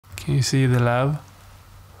Can you see the lav?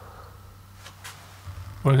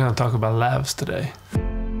 We're gonna talk about lavs today.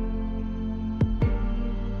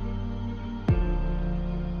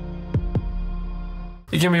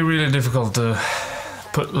 It can be really difficult to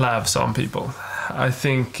put lavs on people. I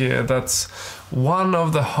think that's one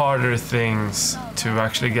of the harder things to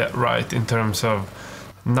actually get right in terms of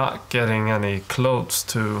not getting any clothes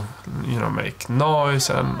to, you know, make noise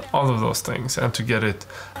and all of those things, and to get it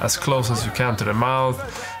as close as you can to the mouth,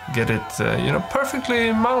 get it, you know,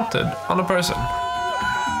 perfectly mounted on a person.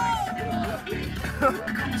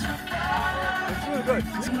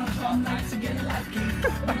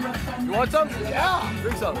 You want some? Yeah,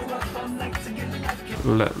 bring some.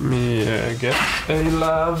 Let me get a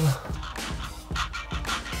lav.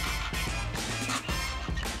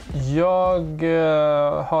 Jag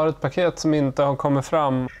har ett paket som inte har kommit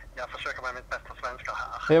fram. Jag försöker med mitt bästa svenska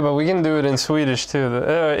här. Yeah, but we can do it in Swedish too.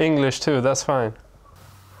 English too, that's fine.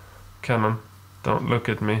 Canon, don't look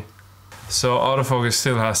at me. So autofocus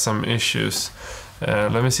still has some issues.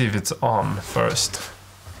 Let me see if it's on first.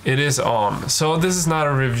 It is on. So this is not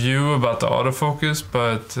a review about the autofocus,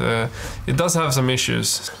 but it does have some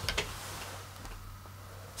issues.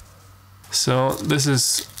 So this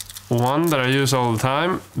is one that I use all the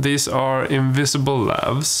time. These are invisible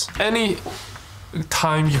lavs. Any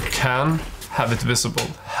time you can have it visible,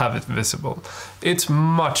 have it visible. It's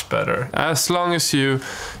much better. As long as you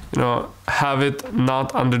know, have it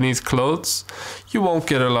not underneath clothes, you won't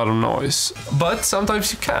get a lot of noise. But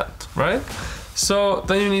sometimes you can't, right? So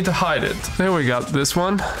then you need to hide it. There we got this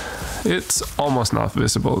one. It's almost not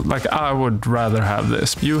visible. Like, I would rather have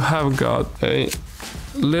this. You have got a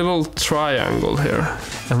little triangle here,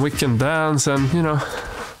 and we can dance and, you know.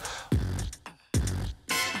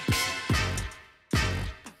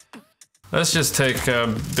 Let's just take a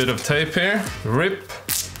bit of tape here, rip,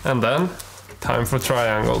 and then time for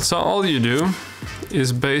triangle. So all you do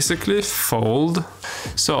is basically fold.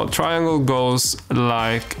 So triangle goes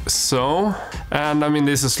like so, and I mean,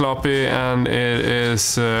 this is sloppy and it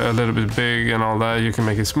is a little bit big and all that. You can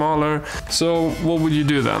make it smaller. So what would you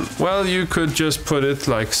do then? Well, you could just put it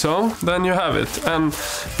like so, then you have it. And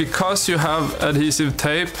because you have adhesive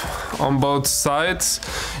tape on both sides,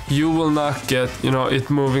 you will not get, you know, it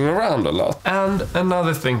moving around a lot. And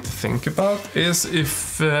another thing to think about is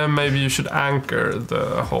if maybe you should anchor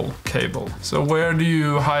the whole cable. So where do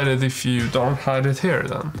you hide it if you don't hide it here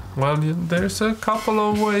then? Well, there's a couple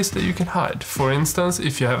of ways that you can hide. For instance,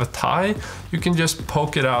 if you have a tie, you can just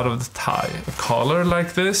poke it out of the tie. A collar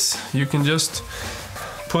like this, you can just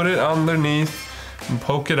put it underneath and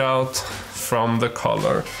poke it out from the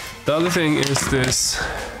collar. The other thing is this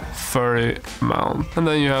furry mount, and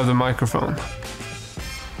then you have the microphone,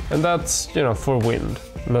 and that's, you know, for wind.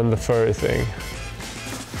 And then the furry thing.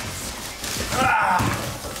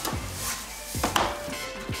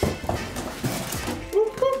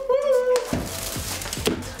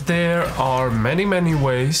 There are many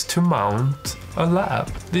ways to mount a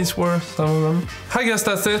lav. These were some of them. I guess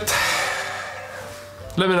that's it.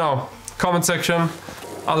 Let me know, comment section,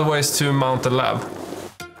 other ways to mount a lav.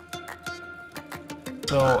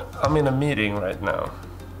 So I'm in a meeting right now,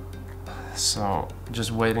 so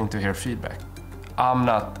just waiting to hear feedback. I'm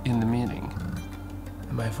not in the meeting.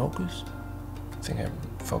 Am I focused? I think I'm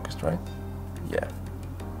focused, right? Yeah.